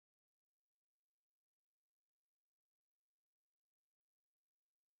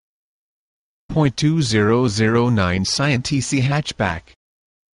2.2009 Scion TC hatchback.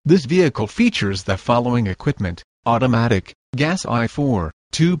 This vehicle features the following equipment: automatic, gas I4,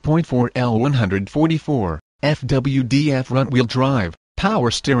 2.4 L144, FWD front-wheel drive,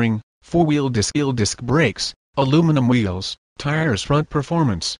 power steering, 4-wheel disc brakes, aluminum wheels, tires front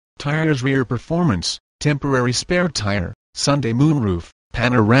performance, tires rear performance, temporary spare tire, Sunday moonroof,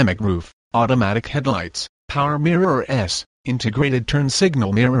 panoramic roof, automatic headlights, power mirrors, integrated turn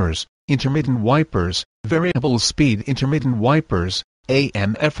signal mirrors, intermittent wipers, variable speed intermittent wipers,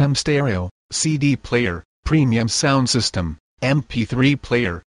 AM/FM stereo, CD player, premium sound system, MP3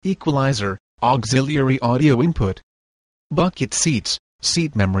 player, equalizer, auxiliary audio input. Bucket seats,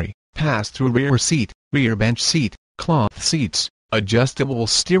 seat memory, pass-through rear seat, rear bench seat, cloth seats, adjustable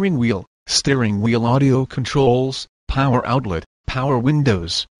steering wheel audio controls, power outlet, power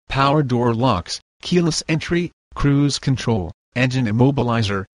windows, power door locks, keyless entry, cruise control, engine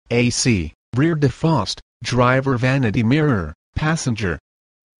immobilizer, AC, rear defrost, driver vanity mirror, passenger